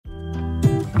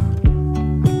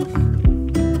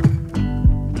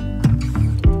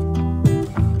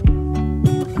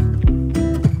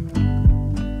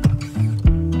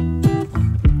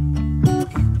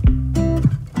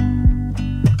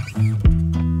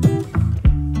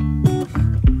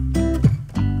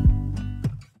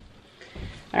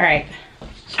Alright,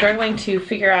 struggling to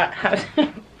figure out how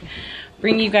to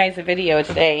bring you guys a video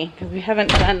today because we haven't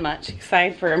done much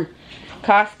aside from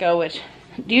Costco, which,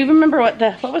 do you remember what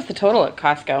was the total at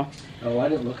Costco? Oh, I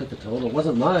didn't look at the total. It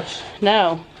wasn't much.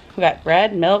 No. We got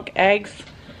bread, milk, eggs,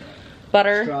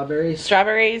 butter,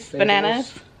 strawberries,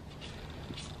 bananas.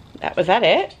 Was that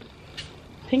it?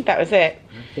 I think that was it.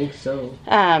 I think so.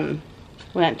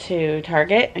 Went to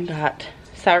Target and got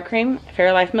sour cream,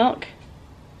 Fairlife milk.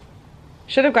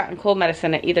 Should have gotten cold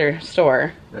medicine at either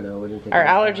store. I know, we didn't think our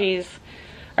allergies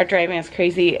are driving us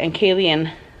crazy, and Kaylee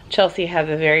and Chelsea have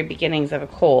the very beginnings of a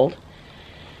cold.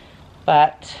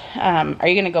 But, are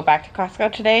you going to go back to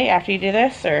Costco today after you do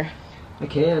this, or? I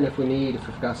can if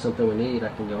we've got something we need, I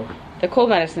can go. The cold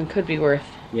medicine could be worth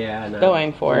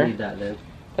going for. I need that then.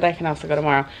 But I can also go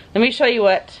tomorrow. Let me show you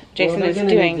what Jason is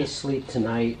doing. Need to sleep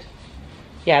tonight.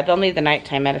 Yeah, they'll need the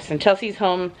nighttime medicine. Chelsea's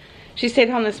home. She stayed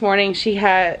home this morning. She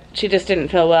just didn't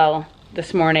feel well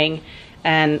this morning,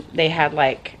 and they had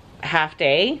like half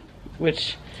day,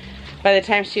 which by the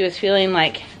time she was feeling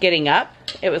like getting up,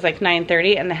 it was like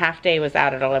 9:30, and the half day was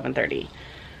out at 11:30.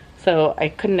 So I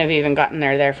couldn't have even gotten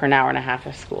there for an hour and a half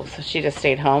of school, so she just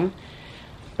stayed home.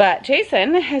 But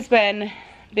Jason has been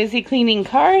busy cleaning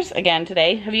cars again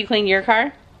today. Have you cleaned your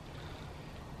car?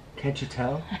 Can't you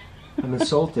tell? I'm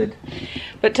insulted.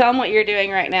 But tell them what you're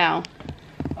doing right now.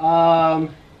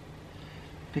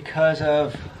 Because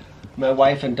of my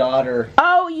wife and daughter.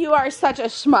 Oh, you are such a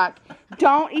schmuck.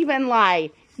 Don't even lie.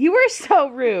 You were so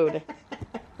rude.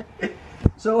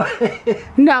 So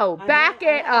no, back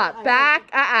it up. Back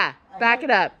it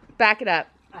up. Back it up.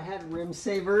 I had rim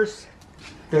savers.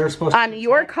 They're supposed on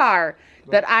your car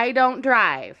that I don't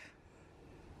drive.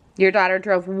 Your daughter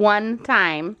drove one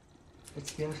time.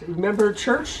 Remember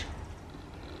church?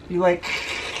 You like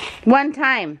one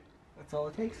time. That's all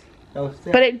it takes.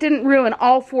 But it didn't ruin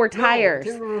all four tires.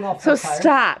 No, it didn't ruin all four tires.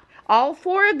 Stop. All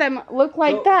four of them look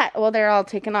like that. Well, they're all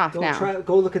taken off now.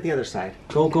 Go look at the other side.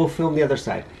 Go film the other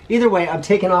side. Either way, I'm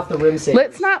taking off the rim savers.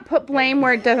 Let's not put blame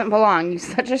where it doesn't belong. You're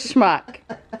such a schmuck.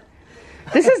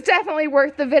 This is definitely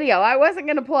worth the video. I wasn't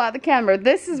going to pull out the camera.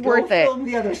 This is worth it. Film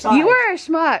the other side. You are a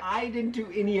schmuck. I didn't do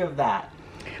any of that.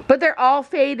 But they're all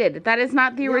faded. That is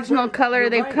not the original color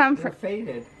they've come from. They're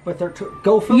faded. But they're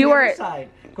go film the other side.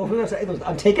 Go film the other side.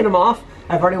 I'm taking them off.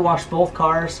 I've already washed both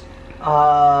cars.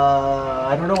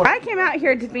 I don't know what. I came out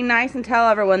here to be nice and tell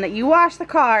everyone that you wash the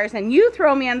cars and you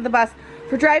throw me under the bus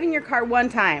for driving your car one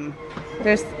time.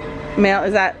 There's mail.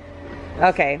 Is that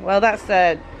okay? Well, that's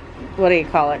the, what do you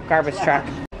call it? Garbage truck.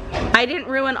 I didn't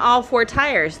ruin all four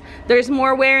tires. There's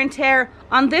more wear and tear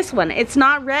on this one. It's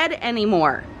not red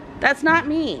anymore. That's not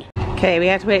me. Okay, we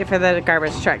have to wait for the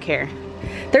garbage truck here.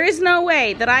 There is no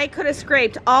way that I could have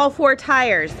scraped all four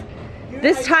tires.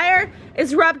 This tire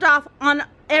is rubbed off on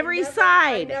every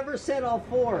side. I never said all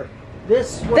four.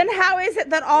 Then how is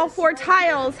it that all four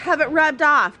tiles have it rubbed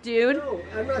off, dude? No,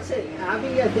 I'm not saying.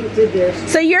 Abby, I think, did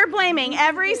this. So you're blaming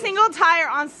every single tire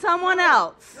on someone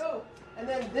else. No, and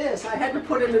then this, I had to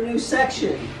put in a new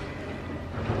section.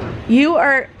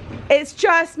 It's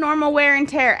just normal wear and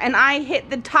tear, and I hit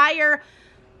the tire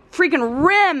freaking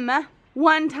rim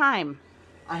one time.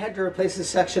 I had to replace the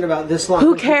section about this long.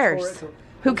 Who cares?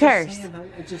 Who cares?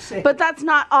 I'm just saying. But that's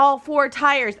not all four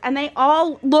tires, and they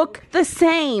all look the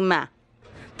same.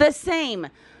 The same.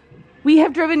 We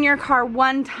have driven your car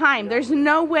one time. There's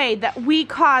no way that we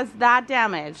caused that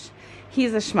damage.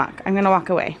 He's a schmuck. I'm gonna walk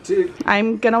away. Dude.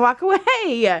 I'm gonna walk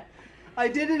away. I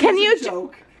did it as a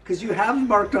joke, because you have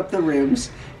marked up the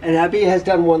rims, and Abby has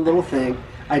done one little thing.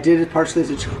 I did it partially as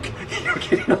a joke. You're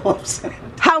getting all upset.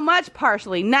 How much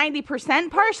partially?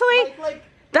 90% partially?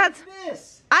 That's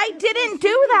this. I didn't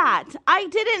do that. I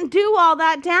didn't do all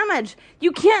that damage.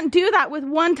 You can't do that with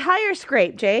one tire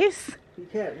scrape, Jace. You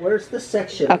can't. Where's the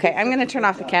section? Okay, I'm going to turn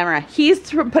off the camera.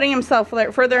 He's putting himself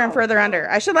further and further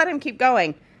under. I should let him keep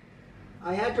going.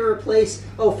 I had to replace,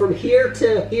 from here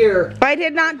to here. I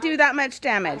did not do that much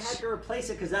damage. I had to replace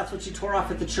it because that's what you tore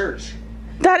off at the church.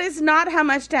 That is not how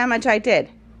much damage I did.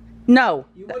 No.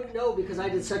 You wouldn't know because I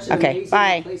did such an amazing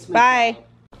replacement. Bye.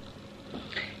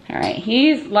 Alright,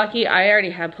 he's lucky. I already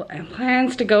had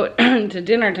plans to go to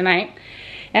dinner tonight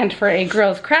and for a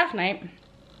girls' craft night.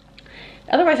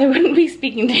 Otherwise, I wouldn't be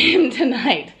speaking to him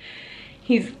tonight.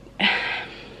 There's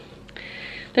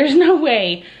no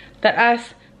way that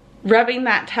us rubbing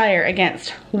that tire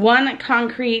against one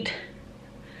concrete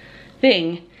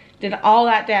thing did all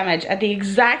that damage at the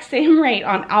exact same rate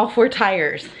on all four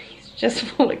tires. He's just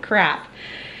full of crap.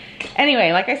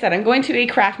 Anyway, like I said, I'm going to a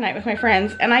craft night with my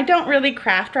friends, and I don't really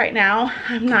craft right now.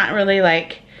 I'm not really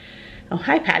like, oh,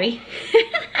 hi, Patty.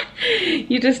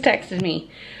 You just texted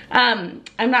me.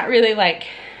 I'm not really like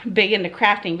big into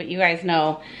crafting, but you guys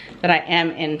know that I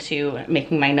am into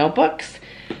making my notebooks.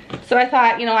 So I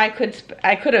thought, you know, I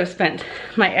could have spent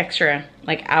my extra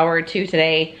like hour or two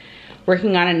today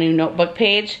working on a new notebook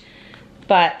page,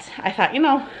 but I thought, you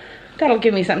know, that'll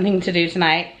give me something to do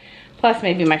tonight. Plus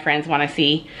maybe my friends want to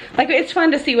see, like, it's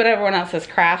fun to see what everyone else's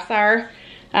crafts are.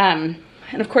 And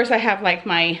of course I have like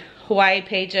my Hawaii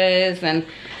pages and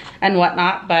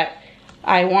whatnot, but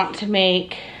I want to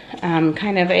make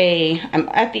kind of I'm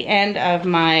at the end of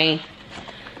my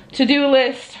to-do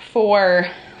list for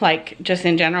like just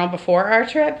in general before our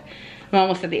trip. I'm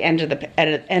almost at the end of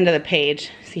the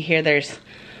page. See here, there's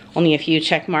only a few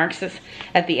check marks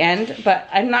at the end, but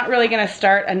I'm not really gonna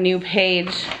start a new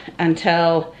page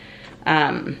until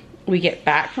we get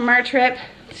back from our trip.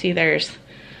 See, there's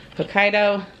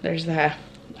Hokkaido, there's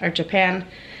our Japan,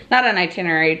 not an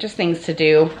itinerary, just things to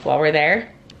do while we're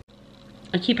there.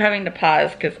 I keep having to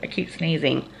pause because I keep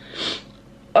sneezing.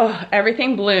 Oh,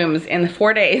 everything blooms in the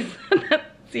 4 days that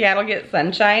Seattle gets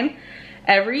sunshine.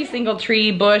 Every single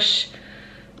tree, bush,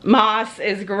 moss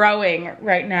is growing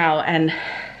right now, and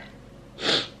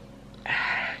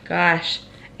gosh.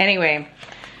 Anyway,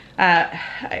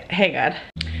 hey God.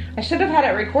 I should have had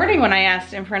it recording when I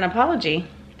asked him for an apology,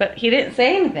 but he didn't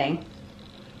say anything.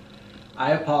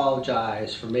 I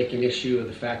apologize for making issue of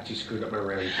the fact you screwed up my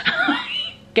rims.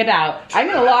 Get out. I'm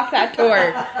gonna lock that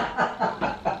door.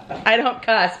 I don't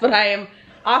cuss, but I am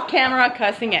off camera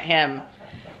cussing at him.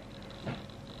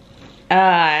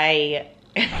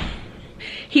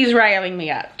 He's riling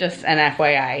me up, just an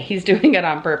FYI. He's doing it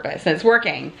on purpose, and it's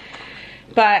working.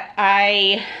 But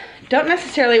I don't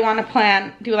necessarily want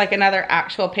to do like another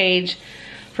actual page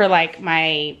for like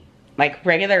my like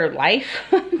regular life.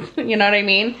 You know what I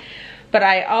mean? But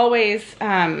I always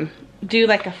do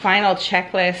like a final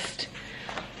checklist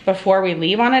before we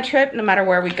leave on a trip, no matter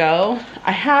where we go.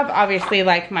 I have obviously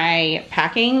like my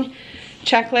packing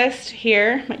checklist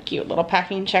here, my cute little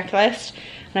packing checklist.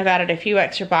 And I've added a few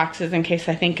extra boxes in case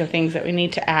I think of things that we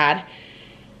need to add.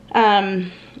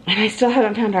 And I still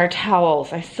haven't found our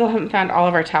towels. I still haven't found all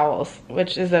of our towels,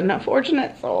 which is an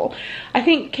unfortunate soul. I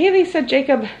think Kaylee said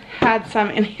Jacob had some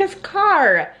in his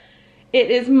car. It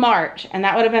is March, and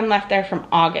that would have been left there from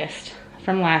August,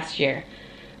 from last year.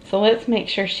 So let's make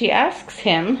sure she asks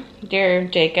him, dear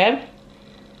Jacob.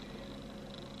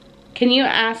 Can you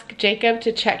ask Jacob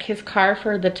to check his car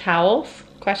for the towels?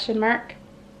 Question mark.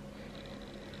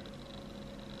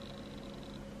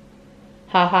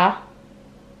 Haha.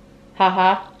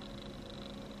 Haha.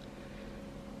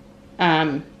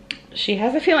 She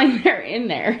has a feeling they're in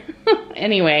there.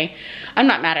 Anyway, I'm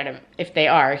not mad at him if they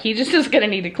are. He just is gonna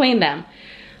need to clean them.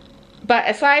 But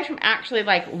aside from actually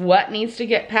like what needs to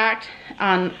get packed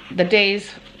on the days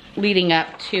leading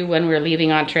up to when we're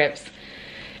leaving on trips,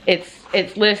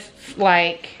 it's lists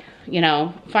like, you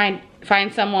know, find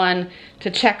someone to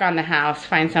check on the house,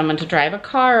 find someone to drive a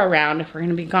car around if we're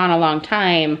gonna be gone a long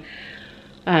time,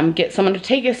 get someone to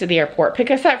take us to the airport,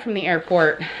 pick us up from the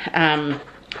airport,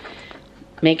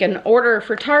 make an order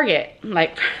for Target.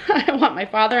 Like, I want my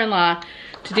father-in-law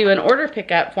to do an order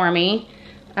pickup for me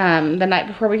the night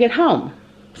before we get home,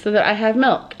 so that I have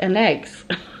milk and eggs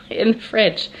in the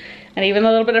fridge, and even a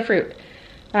little bit of fruit.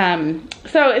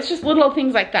 So it's just little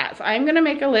things like that. So I'm gonna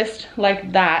make a list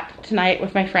like that tonight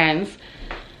with my friends.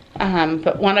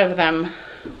 But one of them,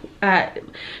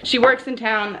 she works in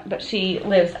town, but she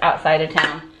lives outside of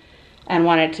town, and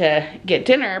wanted to get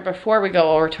dinner before we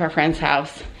go over to our friend's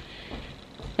house.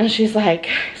 And she's like,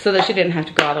 so that she didn't have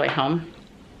to go all the way home.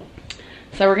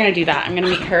 So we're gonna do that. I'm gonna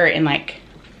meet her in like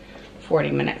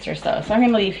 40 minutes or so. So I'm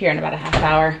gonna leave here in about a half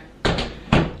hour.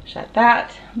 Shut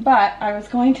that. But I was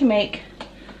going to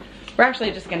we're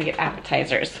actually just gonna get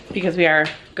appetizers because we are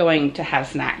going to have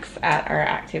snacks at our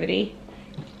activity,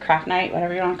 craft night,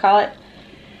 whatever you wanna call it.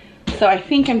 So I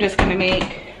think I'm just gonna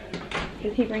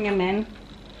did he bring them in?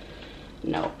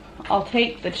 No. I'll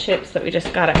take the chips that we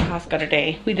just got at Costco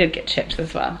today. We did get chips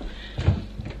as well.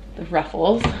 The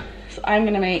Ruffles. So I'm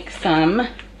gonna make some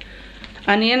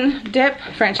onion dip,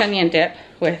 French onion dip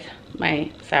with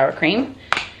my sour cream,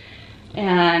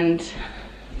 and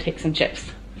take some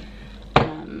chips.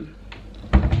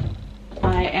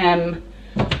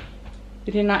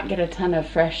 We did not get a ton of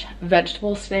fresh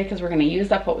vegetables today because we're gonna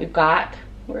use up what we've got.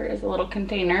 Where is a little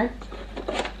container?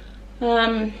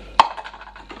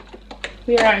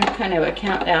 We are on kind of a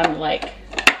countdown to like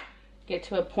get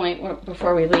to a point where,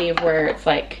 before we leave, where it's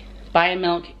like buy a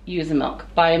milk, use a milk,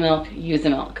 buy a milk, use a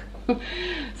milk.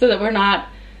 So that we're not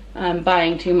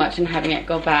buying too much and having it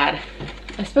go bad.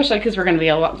 Especially because we're gonna be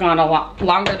gone a lot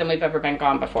longer than we've ever been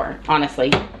gone before,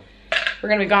 honestly. We're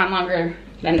gonna be gone longer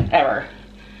than ever.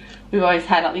 We've always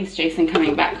had at least Jason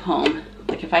coming back home.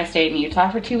 Like if I stayed in Utah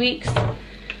for 2 weeks,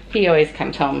 he always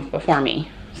comes home before me.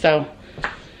 So,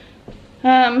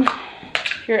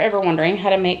 if you're ever wondering how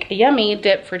to make a yummy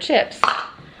dip for chips,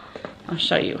 I'll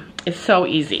show you. It's so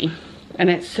easy and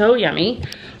it's so yummy.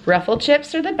 Ruffled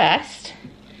chips are the best,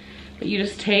 but you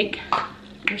just take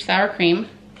your sour cream.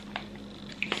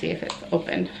 Let's see if it's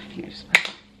opened.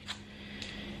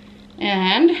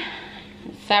 And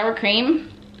sour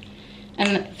cream, and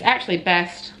it's actually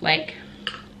best like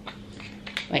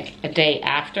a day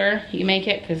after you make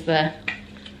it, because the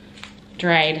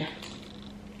dried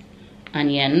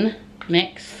onion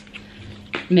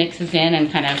mixes in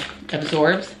and kind of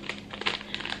absorbs.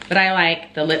 But I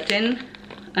like the Lipton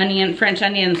French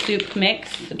onion soup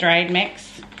mix, the dried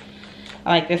mix. I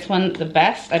like this one the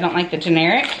best. I don't like the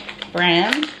generic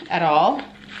brand at all.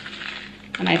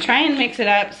 And I try and mix it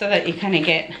up so that you kind of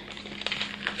get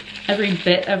every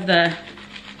bit of the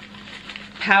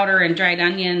powder and dried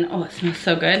onion. Oh, it smells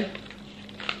so good.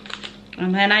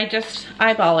 And then I just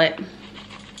eyeball it.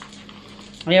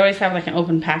 I always have like an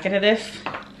open packet of this.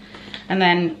 And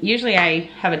then usually I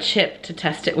have a chip to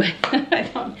test it with. I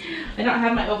don't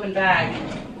have my open bag.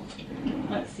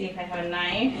 Let's see if I have a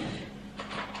knife.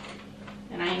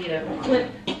 And I need a flip,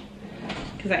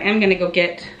 because I am gonna go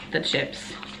get the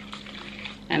chips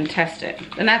and test it.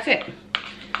 And that's it.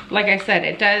 Like I said,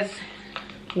 it does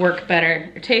work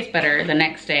better, or taste better the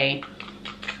next day,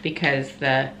 because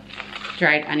the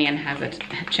dried onion has a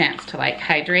chance to like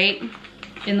hydrate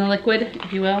in the liquid,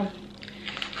 if you will.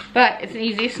 But it's an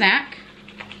easy snack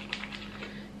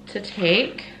to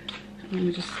take. I'm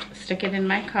gonna just stick it in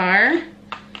my car.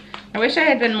 I wish I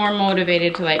had been more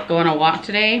motivated to like go on a walk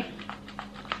today,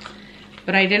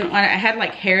 but I didn't want to. I had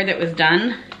like hair that was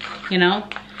done, you know,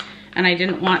 and I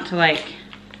didn't want to like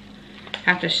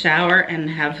have to shower and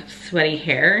have sweaty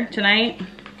hair tonight,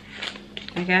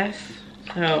 I guess.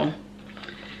 So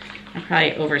I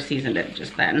probably over seasoned it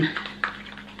just then.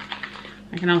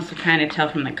 I can also kind of tell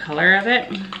from the color of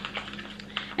it.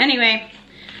 Anyway,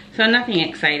 so nothing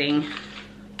exciting.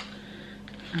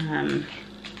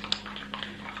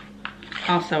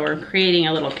 Also, we're creating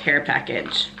a little care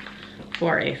package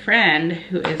for a friend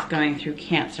who is going through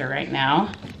cancer right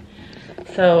now.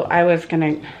 So I was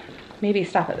gonna maybe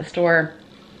stop at the store.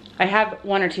 I have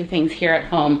 1 or 2 things here at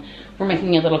home. We're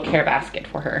making a little care basket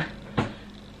for her.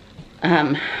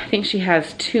 I think she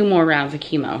has 2 more rounds of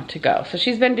chemo to go. So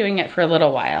she's been doing it for a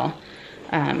little while.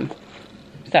 So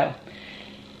I'm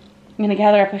gonna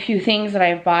gather up a few things that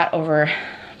I've bought over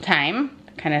time,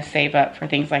 kind of save up for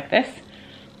things like this.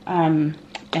 And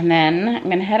then I'm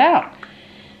gonna head out.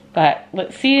 But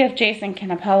let's see if Jason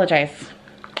can apologize.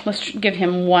 Let's give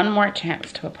him one more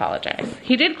chance to apologize.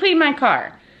 He did clean my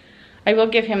car. I will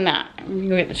give him that. I'm gonna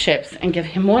go get the chips and give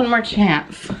him one more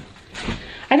chance.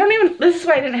 This is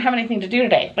why I didn't have anything to do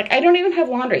today. Like, I don't even have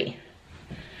laundry.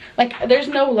 Like, there's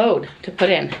no load to put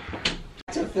in.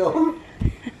 To film?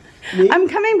 I'm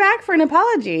coming back for an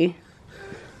apology.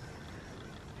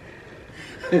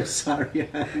 I'm sorry.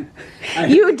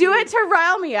 You do it to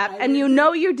rile me up, and you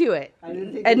know you do it. I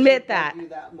didn't think admit that. You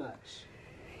that much.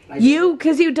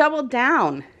 Because you doubled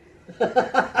down.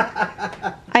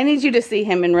 I need you to see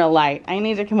him in real light. I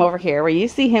need to come over here where you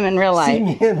see him in real light. See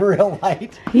me in real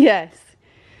light? Yes.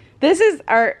 This is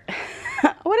our...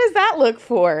 What does that look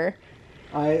for?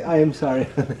 I am sorry.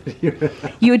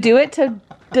 You do it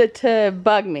to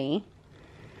bug me.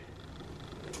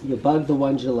 You bug the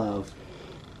ones you love.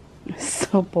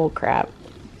 So bullcrap.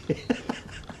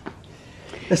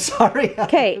 Sorry.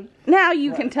 Okay, now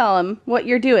you can tell him what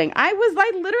you're doing. I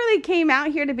literally came out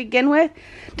here to begin with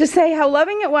to say how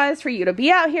loving it was for you to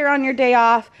be out here on your day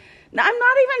off. I'm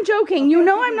not even joking. You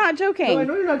know I'm not joking. No, I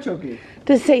know you're not joking.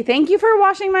 To say thank you for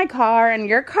washing my car, and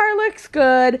your car looks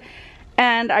good,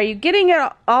 and are you getting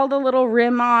all the little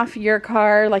rim off your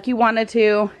car like you wanted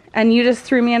to, and you just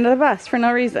threw me under the bus for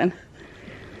no reason.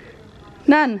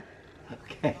 None.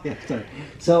 Okay, sorry.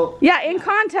 So yeah, in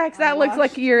context, that looks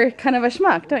like you're kind of a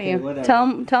schmuck, don't you? Whatever.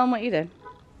 Tell him what you did.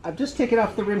 I'm just taking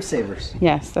off the rim savers.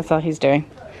 Yes, that's all he's doing.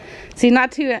 See,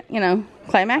 not too,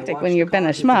 climactic when you've been a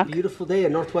schmuck. It's a beautiful day, a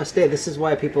Northwest day. This is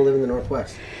why people live in the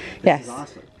Northwest. Yes. This is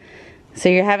awesome. So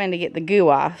you're having to get the goo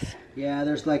off. Yeah,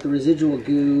 there's like a residual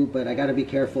goo, but I got to be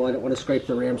careful. I don't want to scrape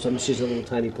the rim, so I'm just using a little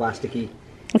tiny plasticky.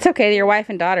 It's okay. Your wife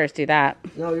and daughters do that.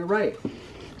 No, you're right.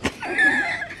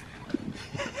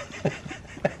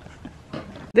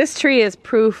 This tree is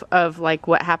proof of like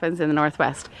what happens in the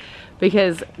Northwest,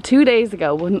 because 3 days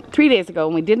ago when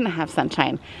we didn't have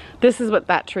sunshine, this is what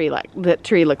that tree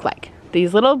looked like.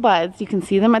 These little buds, you can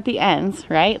see them at the ends,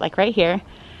 right? Like right here.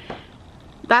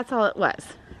 That's all it was.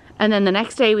 And then the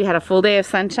next day we had a full day of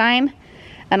sunshine,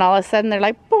 and all of a sudden they're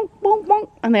like bonk, bonk, bonk,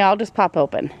 and they all just pop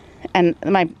open. And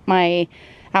my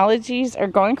allergies are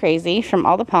going crazy from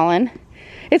all the pollen.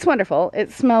 It's wonderful.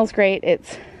 It smells great.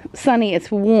 It's sunny.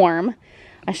 It's warm.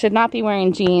 I should not be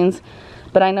wearing jeans,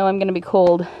 but I know I'm going to be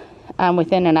cold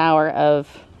within an hour of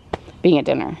being at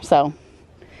dinner. So,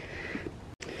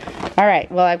 all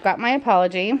right. Well, I've got my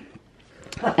apology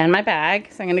and my bag,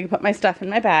 so I'm going to put my stuff in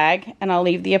my bag, and I'll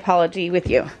leave the apology with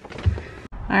you. All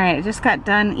right, I just got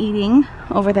done eating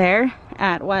over there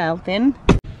at HAWAIIAN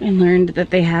and learned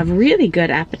that they have really good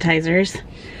appetizers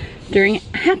during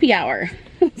happy hour.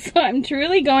 So I'm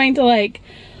truly going to like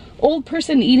old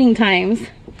person eating times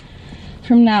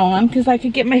from now on, because I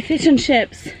could get my fish and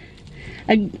chips,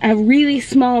 a really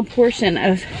small portion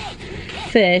of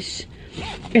fish,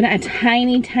 and a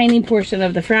tiny, tiny portion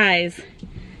of the fries.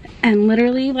 And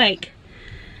literally, like,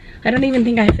 I don't even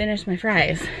think I finished my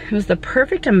fries. It was the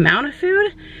perfect amount of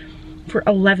food for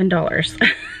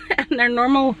 $11. And their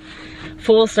normal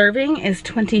full serving is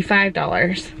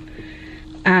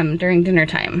 $25 during dinner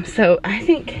time. So I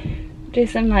think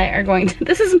Jason and I are going to,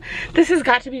 this has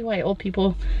got to be why old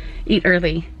people eat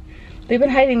early. They've been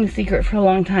hiding the secret for a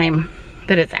long time,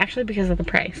 that it's actually because of the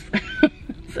price.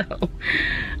 So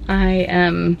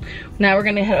now we're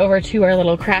gonna head over to our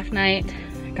little craft night.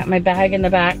 Got my bag in the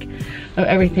back of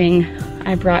everything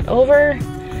I brought over,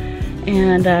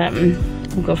 and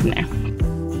we'll go from there.